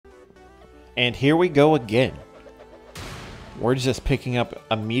And here we go again. We're just picking up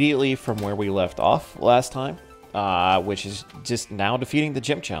immediately from where we left off last time, which is just now defeating the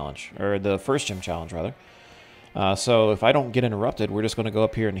gym challenge, or the first gym challenge, rather. So if I don't get interrupted, we're just going to go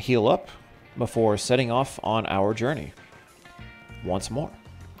up here and heal up before setting off on our journey once more.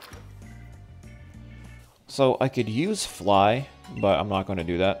 So I could use fly, but I'm not going to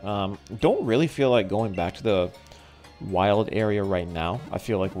do that. Don't really feel like going back to the wild area right now. I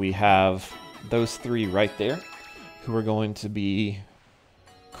feel like we have those three right there who are going to be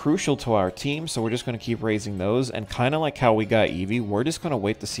crucial to our team, so we're just going to keep raising those, and kind of like how we got Eevee, we're just going to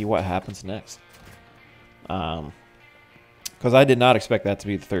wait to see what happens next. Because I did not expect that to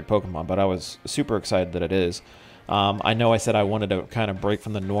be the third Pokemon, but I was super excited that it is. I know I said I wanted to kind of break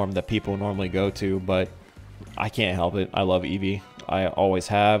from the norm that people normally go to, but I can't help it. I love Eevee. I always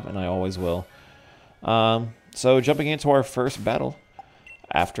have, and I always will. So jumping into our first battle.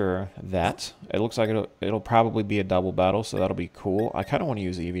 After that, it looks like it'll probably be a double battle, so that'll be cool. I kind of want to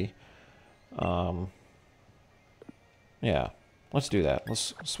use Eevee. Yeah, let's do that.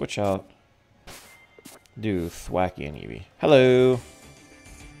 Let's switch out. Do Thwacky and Eevee. Hello!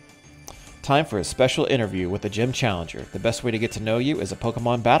 Time for a special interview with the Gym Challenger. The best way to get to know you is a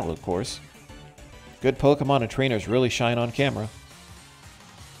Pokemon battle, of course. Good Pokemon and trainers really shine on camera.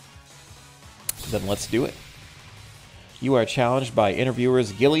 Then let's do it. You are challenged by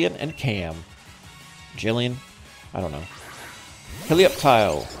interviewers Gillian and Cam. Jillian? I don't know.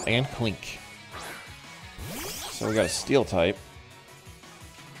 Helioptile and Clink. So we got a Steel type.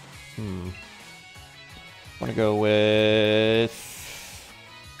 I'm gonna go with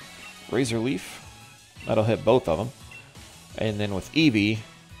Razor Leaf. That'll hit both of them. And then with Eevee,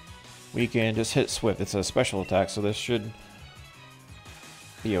 we can just hit Swift. It's a special attack, so this should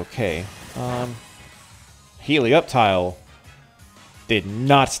be okay. Helioptile did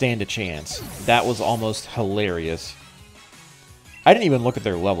not stand a chance. That was almost hilarious. I didn't even look at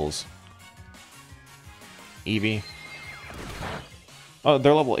their levels. Eevee. Oh,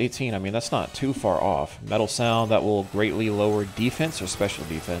 they're level 18. I mean, that's not too far off. Metal Sound, that will greatly lower defense or special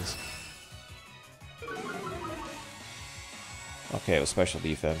defense. Okay, it was special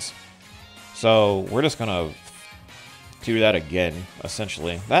defense. So, we're just gonna do that again,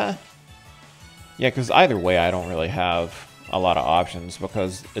 essentially. Yeah, because either way, I don't really have a lot of options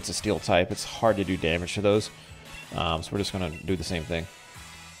because it's a Steel type. It's hard to do damage to those. So we're just going to do the same thing.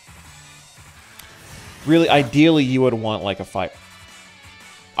 Really, ideally, you would want like a fight.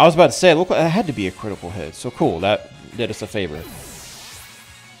 I was about to say, look, it had to be a critical hit. So cool, that did us a favor.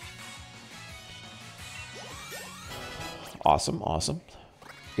 Awesome, awesome.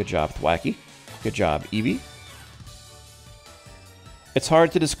 Good job, Thwacky. Good job, Eevee. It's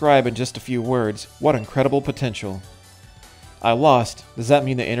hard to describe in just a few words. What incredible potential. I lost. Does that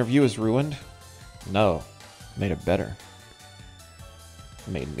mean the interview is ruined? No. Made it better.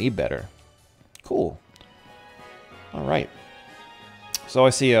 Made me better. Cool. Alright. So I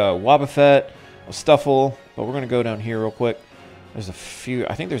see a Wobbuffet, a Stuffle, but we're going to go down here real quick. There's a few.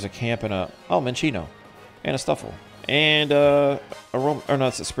 I think there's a camp and a... Oh, Minccino. And a Stuffle. And a... Or no,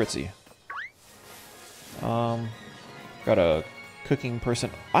 it's a Spritzy. Got a... Cooking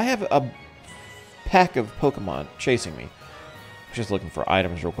person. I have a pack of Pokemon chasing me. Just looking for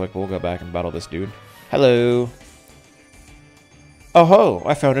items real quick, but we'll go back and battle this dude. Hello. Oh ho!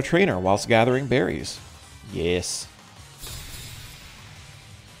 I found a trainer whilst gathering berries. Yes.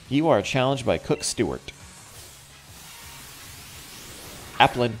 You are challenged by Cook Stewart.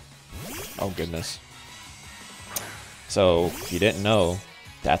 Applin. Oh goodness. So, if you didn't know,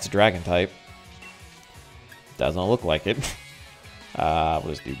 that's a Dragon type. Doesn't look like it. We'll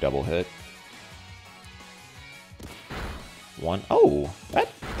just do double hit. One. Oh,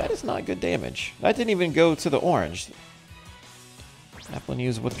 that is not good damage. That didn't even go to the orange. Applin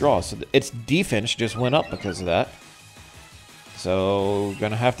used withdrawal, so its defense just went up because of that. So,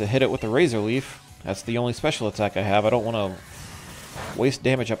 gonna have to hit it with the Razor Leaf. That's the only special attack I have. I don't want to waste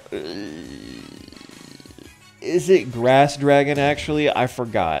damage up. Is it Grass Dragon, actually? I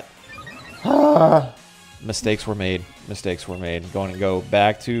forgot. Mistakes were made. Mistakes were made. Going to go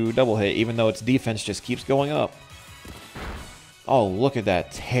back to double hit, even though its defense just keeps going up. Oh, look at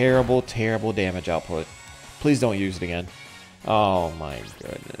that. Terrible, terrible damage output. Please don't use it again. Oh my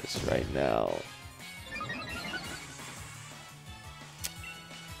goodness, right now.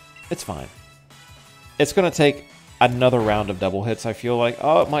 It's fine. It's going to take another round of double hits, I feel like.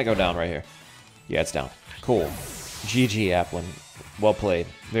 Oh, it might go down right here. Yeah, it's down. Cool. GG, Applin. Well played.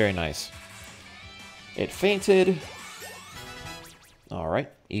 Very nice. It fainted. Alright,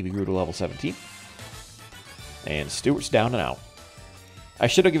 Eevee grew to level 17. And Stewart's down and out. I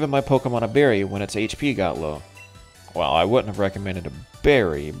should have given my Pokemon a berry when its HP got low. Well, I wouldn't have recommended a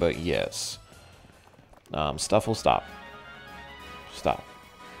berry, but yes. Stuff will stop. Stop.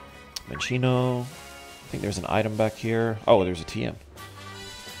 Minccino. I think there's an item back here. Oh, there's a TM.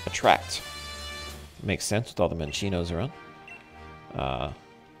 Attract. Makes sense with all the Mincinos around.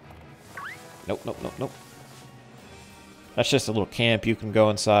 Nope, nope, nope, nope. That's just a little camp. You can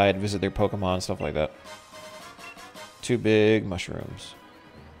go inside, visit their Pokemon, stuff like that. 2 big mushrooms.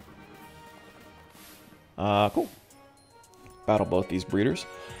 Cool. Battle both these breeders.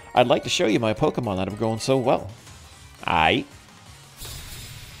 I'd like to show you my Pokemon that have grown so well. Aight.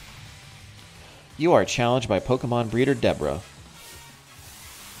 You are challenged by Pokemon breeder Deborah.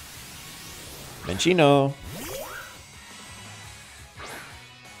 Minccino.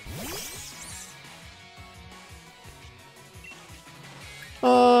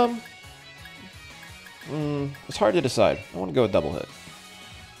 It's hard to decide. I want to go with double hit.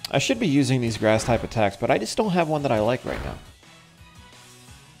 I should be using these grass type attacks, but I just don't have one that I like right now.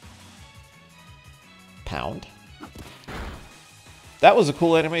 Pound. That was a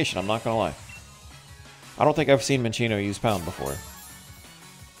cool animation, I'm not gonna lie. I don't think I've seen Minccino use Pound before.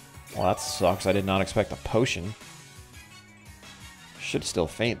 Well, that sucks. I did not expect a potion. Should still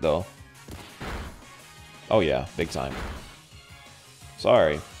faint, though. Oh, yeah. Big time.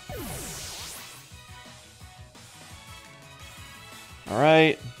 Sorry.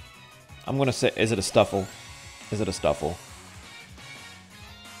 Alright. I'm gonna say... Is it a Stuffle? Is it a Stuffle?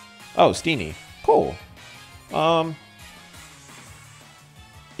 Oh, Steenie. Cool. Yeah,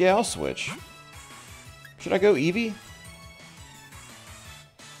 I'll switch. Should I go Eevee?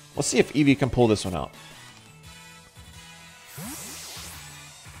 Let's see if Eevee can pull this one out.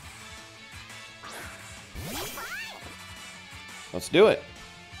 Let's do it.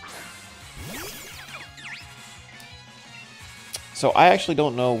 So I actually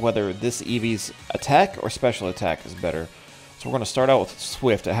don't know whether this Eevee's attack or special attack is better. So we're going to start out with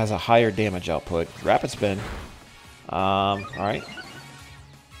Swift. It has a higher damage output. Rapid Spin. Alright.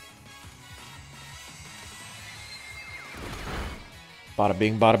 Bada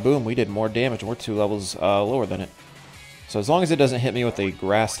bing, bada boom. We did more damage. We're 2 levels lower than it. So as long as it doesn't hit me with a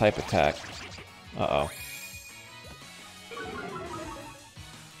grass type attack. Uh-oh.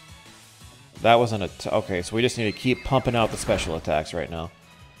 That wasn't a... Okay, so we just need to keep pumping out the special attacks right now.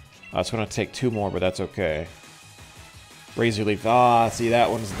 It's going to take 2 more, but that's okay. Razor Leaf. Ah, see,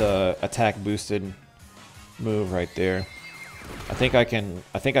 that one's the attack boosted move right there. I think I can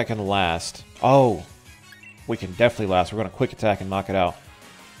last. Oh! We can definitely last. We're going to quick attack and knock it out.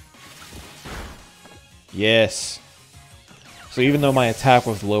 Yes! So even though my attack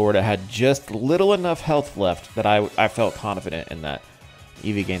was lowered, I had just little enough health left that I felt confident in that.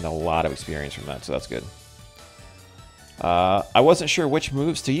 Eevee gained a lot of experience from that, so that's good. I wasn't sure which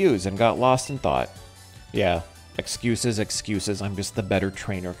moves to use and got lost in thought. Yeah, excuses, excuses. I'm just the better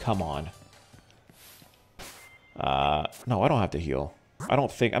trainer. Come on. No, I don't have to heal. I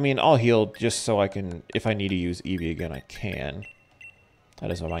don't think... I mean, I'll heal just so I can... If I need to use Eevee again, I can. That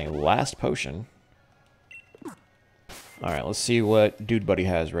is my last potion. Alright, let's see what Dude Buddy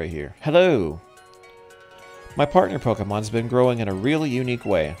has right here. Hello! My partner Pokemon's been growing in a really unique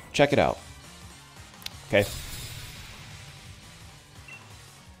way. Check it out. Okay.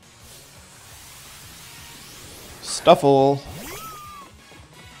 Stuffle.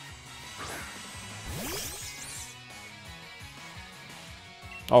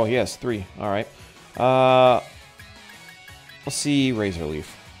 Oh, yes, 3. Alright. Let's see Razor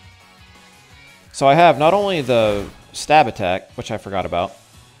Leaf. So I have not only the stab attack, which I forgot about,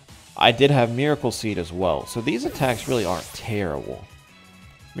 I did have Miracle Seed as well. So these attacks really aren't terrible.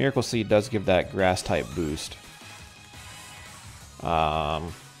 Miracle Seed does give that grass type boost.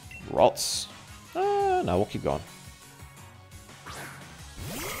 Ralts. No, we'll keep going.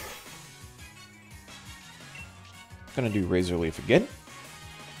 Gonna do Razor Leaf again.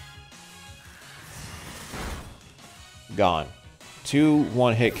 Gone. 2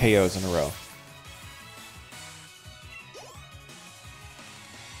 one-hit KOs in a row.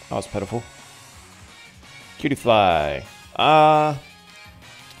 That was pitiful. Cutie Fly.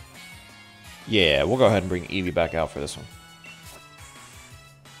 Yeah, we'll go ahead and bring Eevee back out for this one.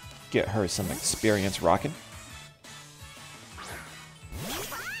 Get her some experience rocking.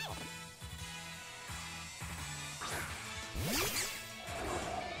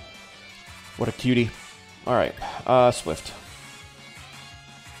 What a cutie. Alright, Swift.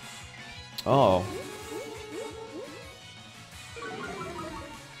 Oh.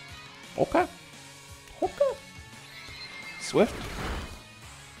 Okay. Okay. Swift.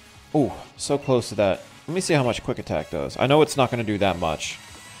 Oh, so close to that. Let me see how much quick attack does. I know it's not going to do that much.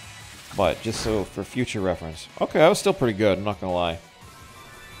 But just so for future reference. Okay, that was still pretty good, I'm not going to lie.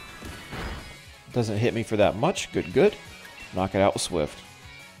 Doesn't hit me for that much. Good, good. Knock it out with Swift.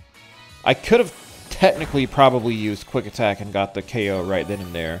 I could have technically probably used quick attack and got the KO right then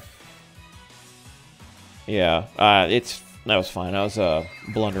and there. Yeah, that was fine. That was a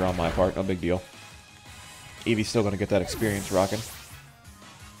blunder on my part. No big deal. Eevee's still going to get that experience rocking.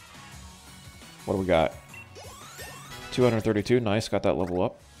 What do we got? 232. Nice. Got that level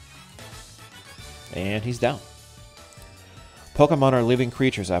up. And he's down. Pokemon are living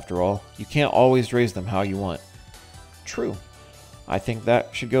creatures, after all. You can't always raise them how you want. True. I think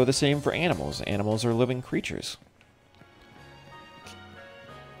that should go the same for animals. Animals are living creatures.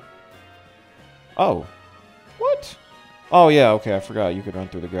 Oh. What? Oh, yeah, okay, I forgot you could run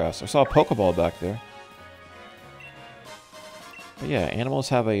through the grass. I saw a Pokeball back there. But yeah, animals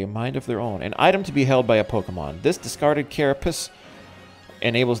have a mind of their own. An item to be held by a Pokemon. This discarded carapace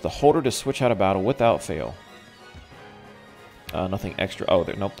enables the holder to switch out of battle without fail. Nothing extra. Oh,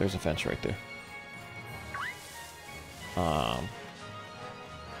 nope, there's a fence right there.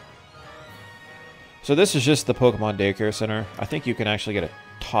 So this is just the Pokemon Daycare Center. I think you can actually get a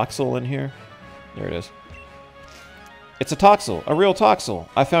Toxel in here. There it is. It's a Toxel, a real Toxel.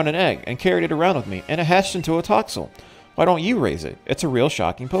 I found an egg and carried it around with me, and it hatched into a Toxel. Why don't you raise it? It's a real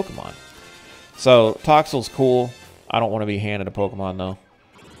shocking Pokemon. So, Toxel's cool. I don't want to be handed a Pokemon, though.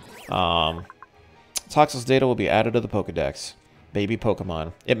 Toxel's data will be added to the Pokedex. Baby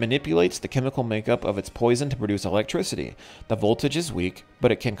Pokemon. It manipulates the chemical makeup of its poison to produce electricity. The voltage is weak,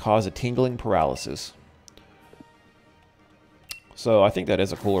 but it can cause a tingling paralysis. So I think that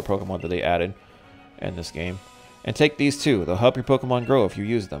is a cooler Pokemon that they added in this game. And take these too. They'll help your Pokemon grow if you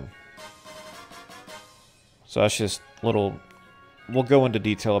use them. So that's just little... We'll go into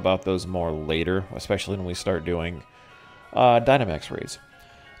detail about those more later, especially when we start doing Dynamax raids.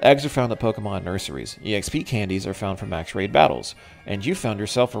 Eggs are found at Pokemon nurseries. EXP candies are found from max raid battles. And you found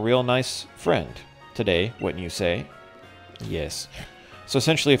yourself a real nice friend today, wouldn't you say? Yes. So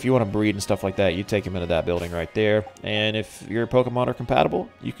essentially, if you want to breed and stuff like that, you take them into that building right there. And if your Pokemon are compatible,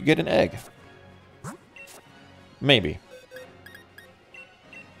 you could get an egg. Maybe.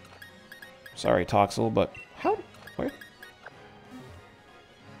 Sorry, Toxel, but how? Where?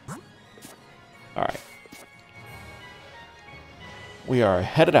 Alright. We are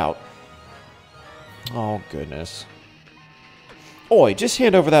headed out. Oh, goodness. Oi, just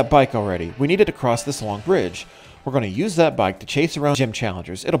hand over that bike already. We needed to cross this long bridge. We're going to use that bike to chase around gym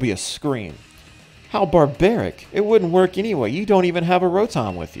challengers. It'll be a scream. How barbaric. It wouldn't work anyway. You don't even have a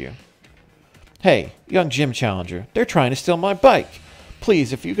Rotom with you. Hey, young gym challenger, they're trying to steal my bike.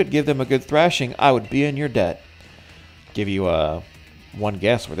 Please, if you could give them a good thrashing, I would be in your debt. Give you one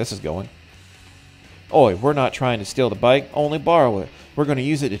guess where this is going. Oi, we're not trying to steal the bike, only borrow it. We're going to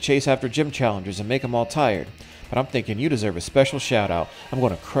use it to chase after gym challengers and make them all tired. But I'm thinking you deserve a special shout out. I'm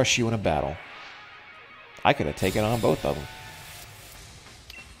going to crush you in a battle. I could have taken on both of them.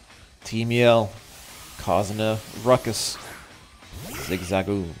 Team Yell, causing a ruckus.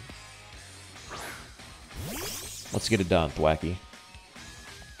 Zigzagoon. Let's get it done, Thwacky.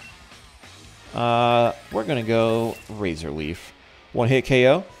 We're going to go Razor Leaf. One hit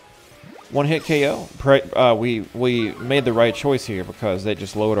KO. One hit KO. We made the right choice here because they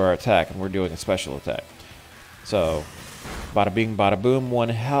just lowered our attack and we're doing a special attack. So, bada bing, bada boom.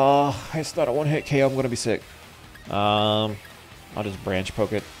 It's not a one hit KO. I'm going to be sick. I'll just branch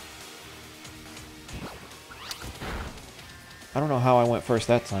poke it. I don't know how I went first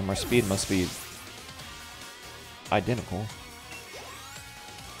that time. Our speed must be identical.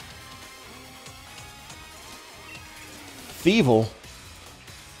 Thievul?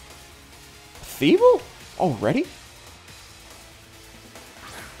 Thievul? Already?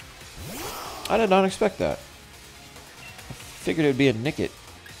 I did not expect that. I figured it would be a Nickit.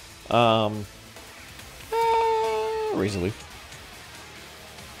 Razor Leaf.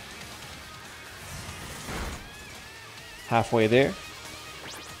 Halfway there.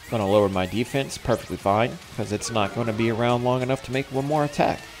 Gonna lower my defense perfectly fine because it's not going to be around long enough to make one more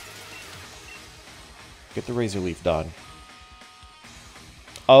attack. Get the Razor Leaf done.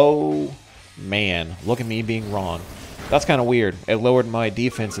 Oh man, look at me being wrong. That's kind of weird. It lowered my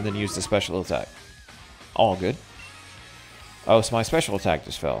defense and then used a special attack. All good. Oh, so my special attack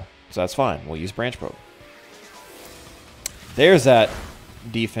just fell. So that's fine. We'll use Branch Poke. There's that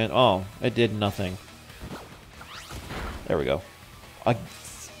defense. Oh, it did nothing. There we go.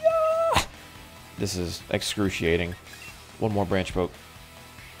 This is excruciating. One more Branch Poke.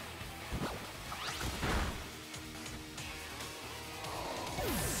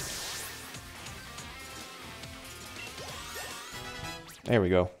 There we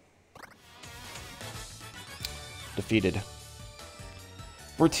go. Defeated.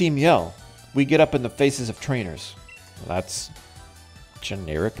 We're Team Yell. We get up in the faces of trainers. Well, that's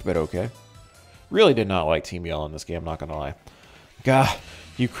generic, but okay. Really did not like Team Yell in this game, not gonna lie. Gah,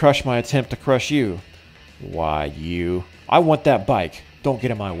 you crushed my attempt to crush you. Why, you? I want that bike. Don't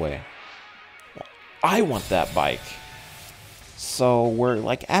get in my way. I want that bike. So we're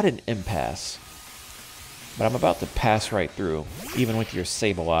like at an impasse. But I'm about to pass right through, even with your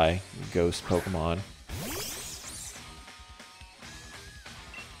Sableye ghost Pokemon.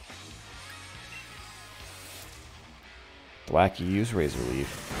 Wacky use Razor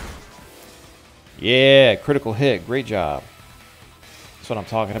Leaf. Yeah, critical hit. Great job. That's what I'm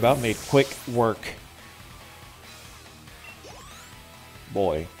talking about. Made quick work.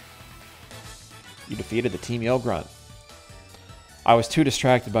 Boy. You defeated the Team Yell Grunt. I was too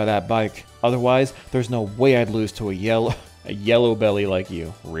distracted by that bike. Otherwise, there's no way I'd lose to a yellow belly like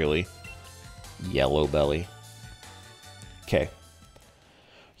you. Really? Yellow belly. Okay.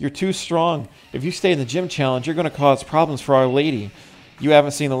 You're too strong. If you stay in the gym challenge, you're going to cause problems for Our Lady. You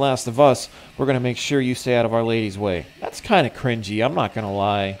haven't seen The Last of Us. We're going to make sure you stay out of Our Lady's way. That's kind of cringy. I'm not going to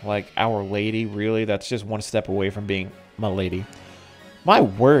lie. Like, Our Lady, really? That's just one step away from being my lady. My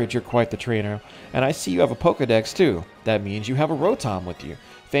word, you're quite the trainer. And I see you have a Pokedex, too. That means you have a Rotom with you.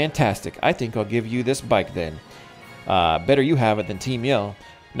 Fantastic. I think I'll give you this bike, then. Better you have it than Team Yell.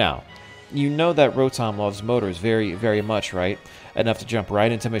 Now, you know that Rotom loves motors very, very much, right? Enough to jump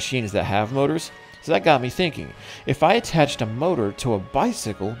right into machines that have motors. So that got me thinking. If I attached a motor to a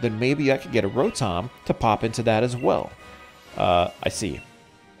bicycle, then maybe I could get a Rotom to pop into that as well. I see.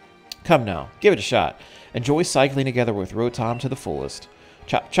 Come now, give it a shot. Enjoy cycling together with Rotom to the fullest.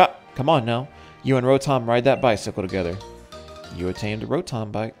 Chop, chop. Come on now. You and Rotom ride that bicycle together. You attained a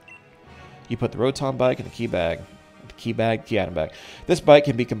Rotom bike. You put the Rotom bike in the key bag. Key item bag. This bike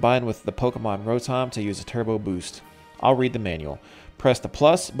can be combined with the Pokemon Rotom to use a turbo boost. I'll read the manual. Press the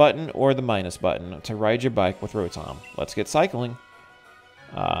plus button or the minus button to ride your bike with Rotom. Let's get cycling.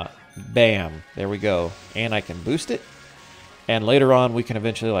 Bam. There we go. And I can boost it. And later on, we can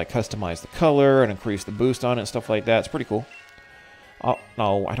eventually like customize the color and increase the boost on it and stuff like that. It's pretty cool. Oh,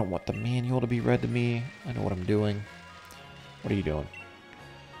 no, I don't want the manual to be read to me. I know what I'm doing. What are you doing?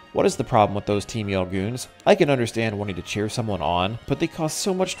 What is the problem with those Team Yell goons? I can understand wanting to cheer someone on, but they cause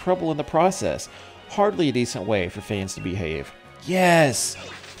so much trouble in the process. Hardly a decent way for fans to behave. Yes!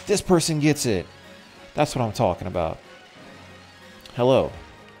 This person gets it. That's what I'm talking about. Hello.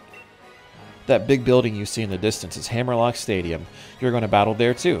 That big building you see in the distance is Hammerlock Stadium. You're going to battle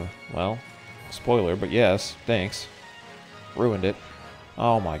there too. Well, spoiler, but yes, thanks. Ruined it.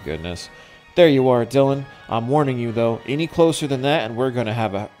 Oh my goodness. There you are, Dylan. I'm warning you though, any closer than that and we're going to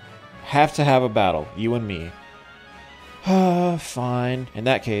have to have a battle, you and me. Fine. In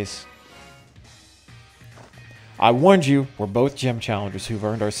that case, I warned you, we're both gym challengers who've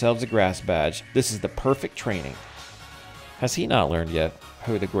earned ourselves a grass badge. This is the perfect training. Has he not learned yet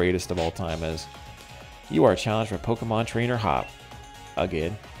who the greatest of all time is? You are challenged by Pokemon Trainer Hop.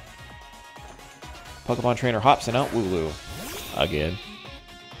 Again. Pokemon Trainer Hop sent out Wooloo. Again.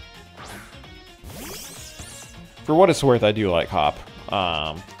 For what it's worth, I do like Hop.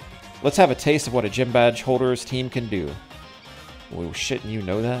 Let's have a taste of what a gym badge holder's team can do. Well, shouldn't you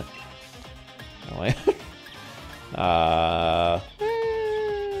know that?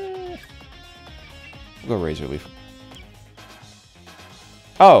 We'll go Razor Leaf.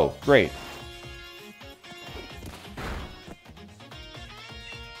 Oh, great.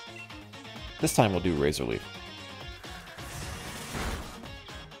 This time we'll do Razor Leaf.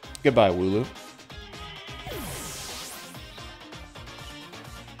 Goodbye, Wooloo.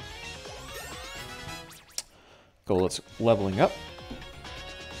 Golet's leveling up.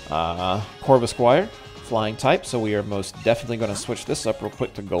 Corvisquire, flying type, so we are most definitely going to switch this up real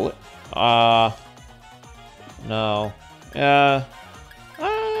quick to Golet. No.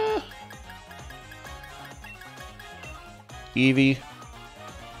 Eevee.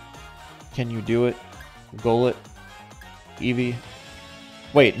 Can you do it? Golet. Eevee.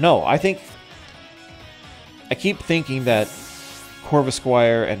 Wait, no, I keep thinking that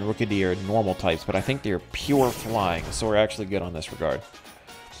Corvisquire and Rookidee are normal types, but I think they're pure flying, so we're actually good on this regard.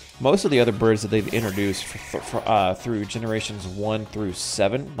 Most of the other birds that they've introduced through generations 1 through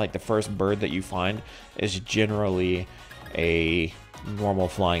 7, like the first bird that you find, is generally a normal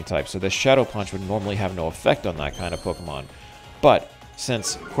flying type. So the Shadow Punch would normally have no effect on that kind of Pokemon. But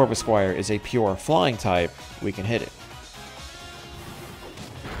since Corvisquire is a pure flying type, we can hit it.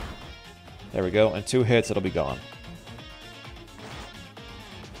 There we go. In 2 hits, it'll be gone.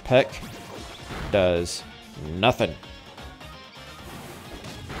 Peck does nothing.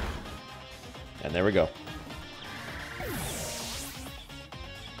 And there we go.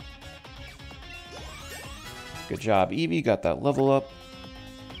 Good job, Eevee. Got that level up.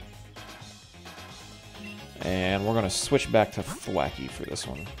 And we're going to switch back to Thwacky for this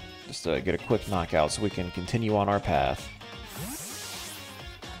one. Just to get a quick knockout so we can continue on our path.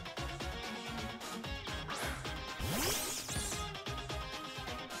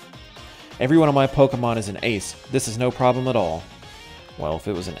 Every one of my Pokemon is an ace. This is no problem at all. Well, if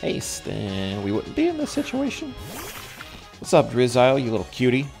it was an ace, then we wouldn't be in this situation. What's up, Drizzile, you little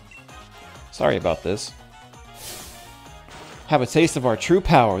cutie? Sorry about this. Have a taste of our true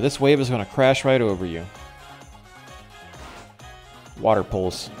power. This wave is going to crash right over you. Water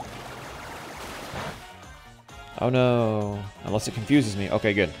pulse. Oh no. Unless it confuses me.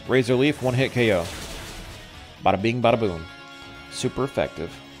 Okay, good. Razor Leaf, one hit KO. Bada bing, bada boom. Super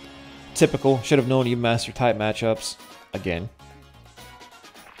effective. Typical. Should have known you master type matchups. Again.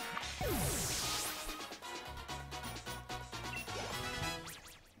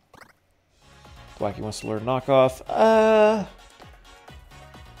 Thwacky wants to learn knockoff.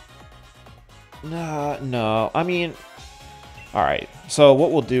 No. I mean, alright. So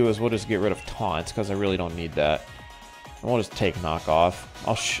what we'll do is we'll just get rid of taunts because I really don't need that. And we'll just take knockoff.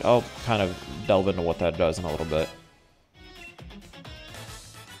 I'll kind of delve into what that does in a little bit.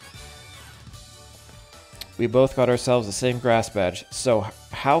 We both got ourselves the same grass badge. So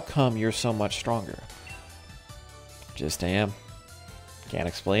how come you're so much stronger? Just am. Can't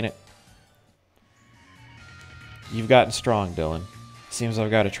explain it. You've gotten strong, Dylan. Seems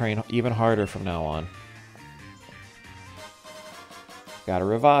I've got to train even harder from now on. Gotta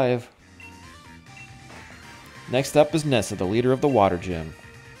revive. Next up is Nessa, the leader of the water gym.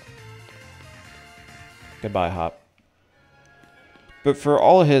 Goodbye, Hop. But for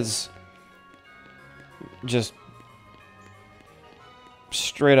all his just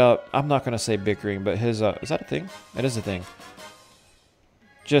straight up, I'm not going to say bickering, but his, is that a thing? It is a thing.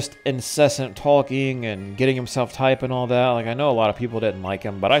 Just incessant talking and getting himself type and all that. Like, I know a lot of people didn't like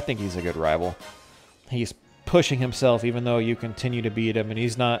him, but I think he's a good rival. He's pushing himself even though you continue to beat him, and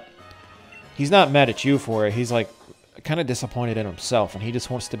he's not mad at you for it. He's like kind of disappointed in himself, and he just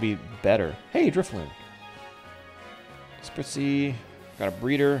wants to be better. Hey, Drifloon. Spritzy. Got a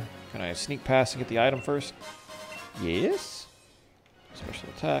breeder. Can I sneak past and get the item first? Yes. Special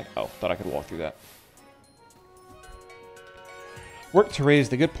attack. Oh, thought I could walk through that. Work to raise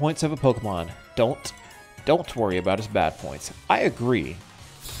the good points of a Pokemon. Don't worry about his bad points. I agree.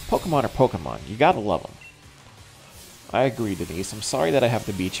 Pokemon are Pokemon. You gotta love them. I agree, Denise. I'm sorry that I have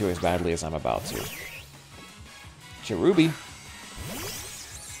to beat you as badly as I'm about to. Cherubi.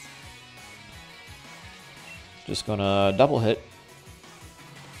 Just gonna double hit.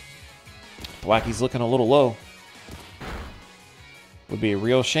 Thwacky's looking a little low. Would be a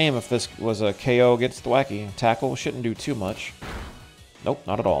real shame if this was a KO against Thwacky. Tackle shouldn't do too much. Nope,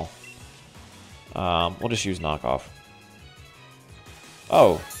 not at all. We'll just use knockoff.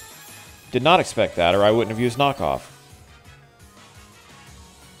 Oh. Did not expect that, or I wouldn't have used knockoff.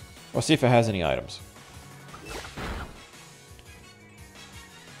 We'll see if it has any items.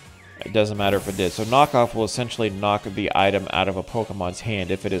 It doesn't matter if it did. So knockoff will essentially knock the item out of a Pokemon's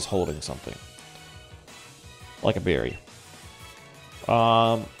hand if it is holding something. Like a berry.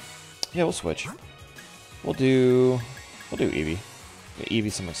 Yeah, we'll switch. We'll do Eevee. Get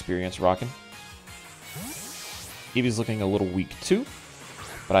Eevee some experience rocking. Eevee's looking a little weak too,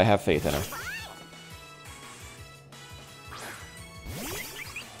 but I have faith in her.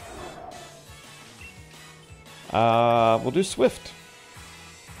 We'll do Swift.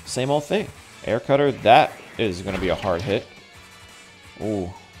 Same old thing. Air Cutter, that is going to be a hard hit.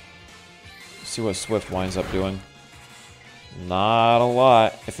 Ooh. See what Swift winds up doing. Not a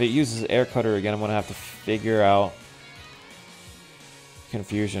lot. If it uses Air Cutter again, I'm going to have to figure out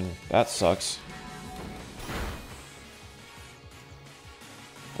confusion. That sucks.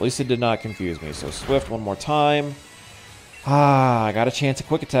 At least it did not confuse me. So Swift one more time. Ah, I got a chance at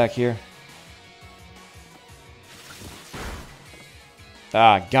Quick Attack here.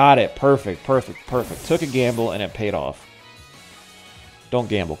 Ah, got it. Perfect, perfect, perfect. Took a gamble and it paid off. Don't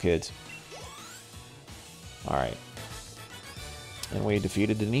gamble, kids. Alright. And we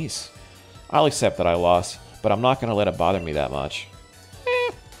defeated Denise. I'll accept that I lost, but I'm not going to let it bother me that much.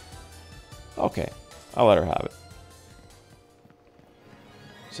 Okay. I'll let her have it.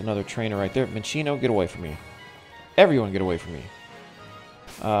 There's another trainer right there. Minchino, get away from me. Everyone get away from me.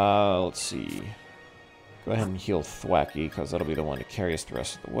 Let's see. Go ahead and heal Thwacky, because that'll be the one to carry us the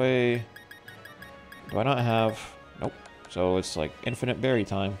rest of the way. Do I not have... Nope. So it's like infinite berry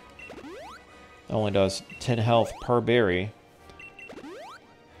time. It only does 10 health per berry.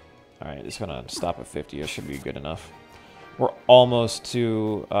 Alright, just gonna stop at 50. It should be good enough. We're almost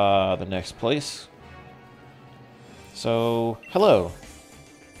to the next place. So, hello.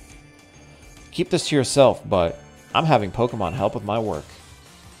 Keep this to yourself, but I'm having Pokemon help with my work.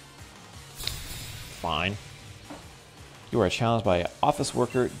 Fine. You are challenged by office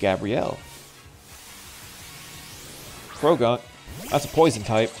worker Gabrielle. Krogunk. That's a poison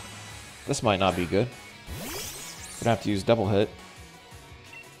type. This might not be good. Gonna have to use double hit.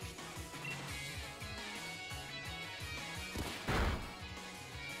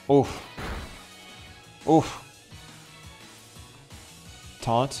 Oof. Oof.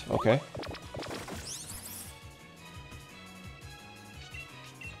 Taunt, okay.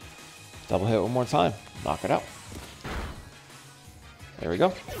 Double hit one more time. Knock it out. There we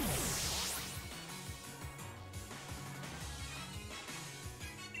go.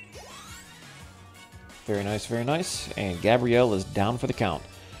 Very nice, very nice. And Gabrielle is down for the count.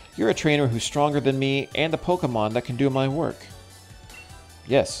 You're a trainer who's stronger than me and a Pokemon that can do my work.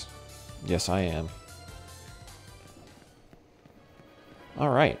 Yes. Yes, I am.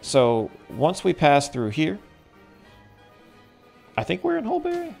 Alright, so once we pass through here, I think we're in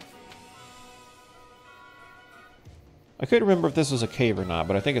Hulbury? I couldn't remember if this was a cave or not,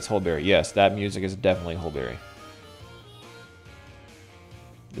 but I think it's Hulbury. Yes, that music is definitely Hulbury.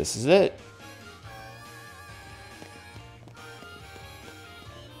 This is it.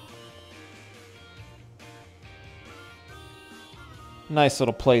 Nice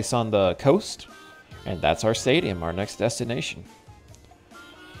little place on the coast. And that's our stadium, our next destination.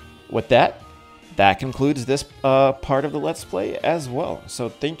 With that, that concludes this part of the Let's Play as well. So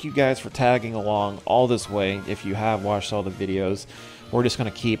thank you guys for tagging along all this way. If you have watched all the videos, we're just going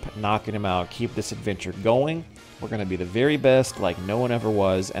to keep knocking them out, keep this adventure going. We're going to be the very best like no one ever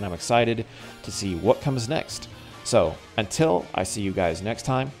was, and I'm excited to see what comes next. So until I see you guys next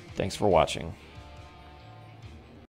time, thanks for watching.